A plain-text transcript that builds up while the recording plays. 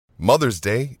Mother's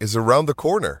Day is around the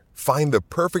corner. Find the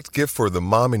perfect gift for the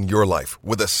mom in your life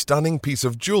with a stunning piece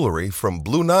of jewelry from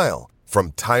Blue Nile.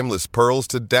 From timeless pearls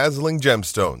to dazzling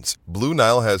gemstones, Blue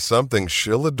Nile has something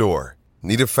she'll adore.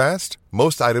 Need it fast?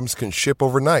 Most items can ship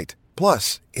overnight.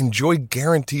 Plus, enjoy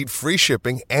guaranteed free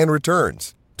shipping and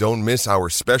returns. Don't miss our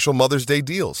special Mother's Day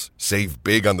deals. Save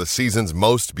big on the season's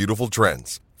most beautiful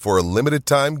trends. For a limited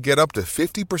time, get up to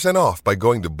 50% off by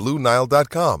going to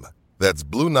BlueNile.com. That's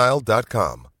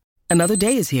BlueNile.com. Another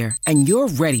day is here, and you're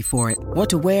ready for it. What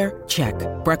to wear? Check.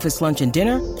 Breakfast, lunch, and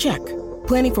dinner? Check.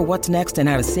 Planning for what's next and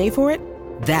how to save for it?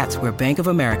 That's where Bank of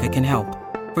America can help.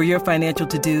 For your financial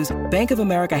to-dos, Bank of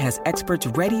America has experts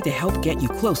ready to help get you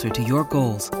closer to your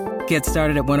goals. Get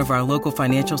started at one of our local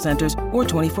financial centers or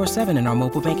 24/7 in our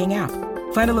mobile banking app.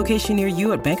 Find a location near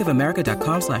you at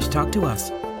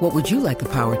bankofamerica.com/talktous. What would you like the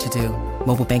power to do?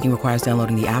 Mobile banking requires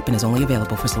downloading the app and is only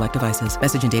available for select devices.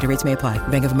 Message and data rates may apply.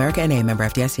 Bank of America N.A., member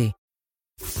FDIC.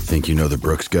 Think you know the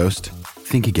Brooks Ghost?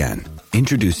 Think again.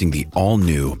 Introducing the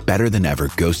all-new, better-than-ever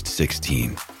Ghost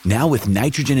 16. Now with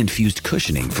nitrogen-infused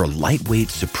cushioning for lightweight,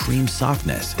 supreme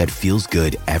softness that feels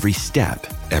good every step,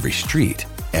 every street,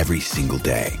 every single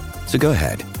day. So go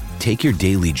ahead, take your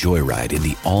daily joyride in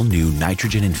the all-new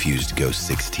nitrogen-infused Ghost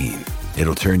 16.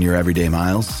 It'll turn your everyday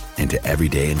miles into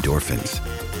everyday endorphins.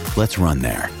 Let's run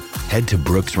there. Head to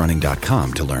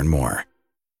brooksrunning.com to learn more.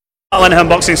 Lenihan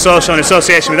Boxing Social in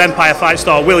association with Empire Fight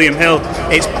Store, William Hill.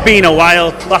 It's been a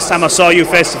while. Last time I saw you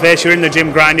face to face, you're in the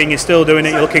gym grinding, you're still doing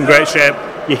it, you look in great shape.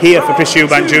 You're here for Chris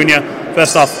Eubank Jr.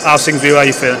 First off, how's things for you? How are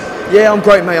you feeling? Yeah, I'm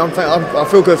great, mate. I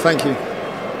feel good, thank you.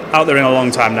 Out there in a long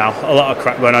time now, a lot of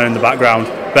crap going on in the background,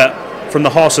 but from the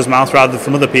horse's mouth rather than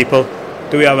from other people,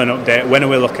 do we have an update? When are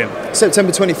we looking?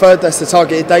 September 23rd, that's the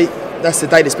targeted date. That's the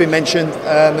date that's been mentioned,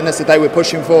 and that's the day we're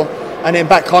pushing for. And then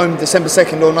back home, December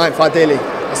 2nd or 9th, ideally.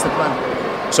 That's the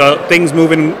plan. So things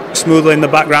moving smoothly in the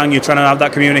background, you're trying to have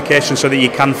that communication so that you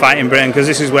can fight in Britain, because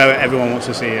this is where everyone wants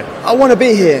to see you. I want to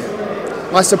be here.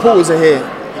 My supporters are here.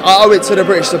 I owe it to the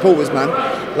British supporters, man.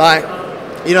 Like,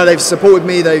 you know, they've supported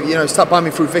me, they've, you know, stuck by me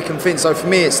through thick and thin. So for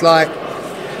me, it's like,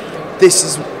 this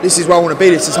is where I want to be,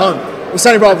 this is home. Well,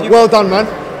 Sonny, brother, well done, man.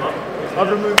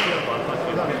 I've removed you.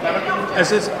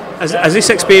 Has this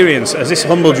experience, has this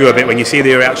humbled you a bit when you see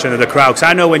the reaction of the crowd? Because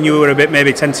I know when you were a bit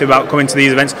maybe tentative about coming to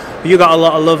these events, you got a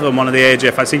lot of love on one of the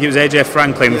AJ. I think it was AJ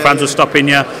Franklin. Fans were stopping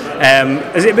you.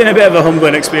 Has it been a bit of a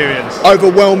humbling experience?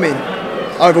 Overwhelming.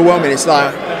 It's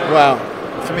like, wow.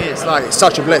 For me, it's like, it's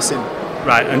such a blessing.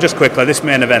 Right, and just quickly, this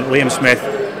main event, Liam Smith,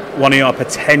 one of your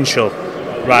potential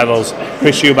rivals,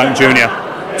 Chris Eubank Jr.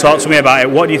 Talk to me about it.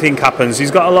 What do you think happens? He's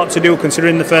got a lot to do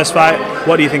considering the first fight.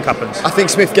 What do you think happens? I think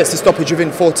Smith gets the stoppage within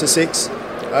 4 to 6.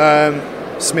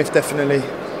 Smith definitely.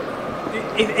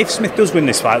 If Smith does win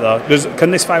this fight, though,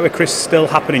 can this fight with Chris still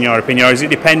happen in your opinion, or does it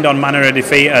depend on manner of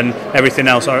defeat and everything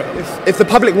else? Or if the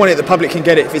public want it, the public can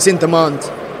get it. If it's in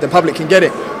demand, the public can get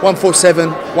it. 147,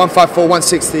 154,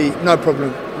 160, no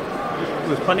problem.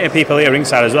 There's plenty of people here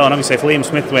ringside as well, and obviously if Liam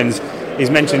Smith wins, he's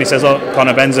mentioned, he says, look,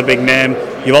 Conor Benn's a big name.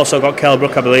 You've also got Kell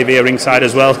Brook, I believe, here ringside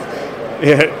as well.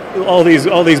 Yeah, all these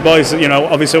boys, you know,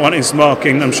 obviously wanting smoke,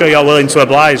 and I'm sure you're willing to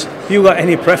oblige. Have you got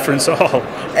any preference at all?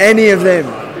 Any of them.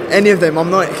 I'm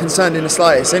not concerned in the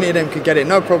slightest. Any of them could get it,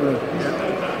 no problem.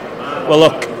 Well,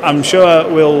 look, I'm sure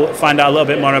we'll find out a little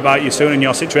bit more about you soon and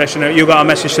your situation. Have you got a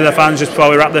message to the fans just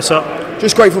before we wrap this up?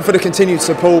 Just grateful for the continued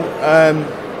support.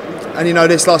 And you know,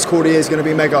 this last quarter year is going to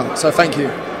be mega. So thank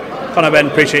you. Conor, Benn,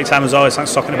 appreciate your time as always.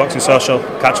 Thanks for talking to Boxing Social.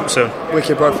 Catch up soon.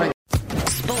 Wicked, bro. Thank you.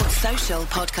 Sports Social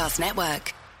Podcast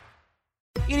Network.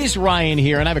 It is Ryan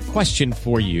here, and I have a question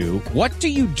for you. What do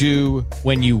you do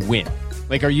when you win?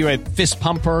 Like, are you a fist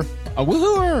pumper, a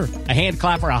woohooer, a hand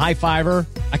clapper, a high fiver?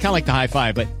 I kind of like the high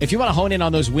five, but if you want to hone in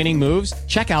on those winning moves,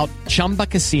 check out Chumba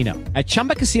Casino. At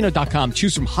ChumbaCasino.com,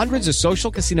 choose from hundreds of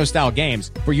social casino-style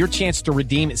games for your chance to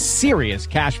redeem serious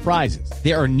cash prizes.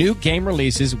 There are new game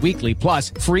releases weekly,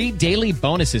 plus free daily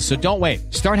bonuses, so don't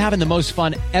wait. Start having the most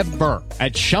fun ever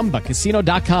at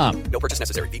ChumbaCasino.com. No purchase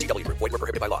necessary. VGW Group. Void where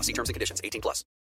prohibited by law. See terms and conditions. 18+.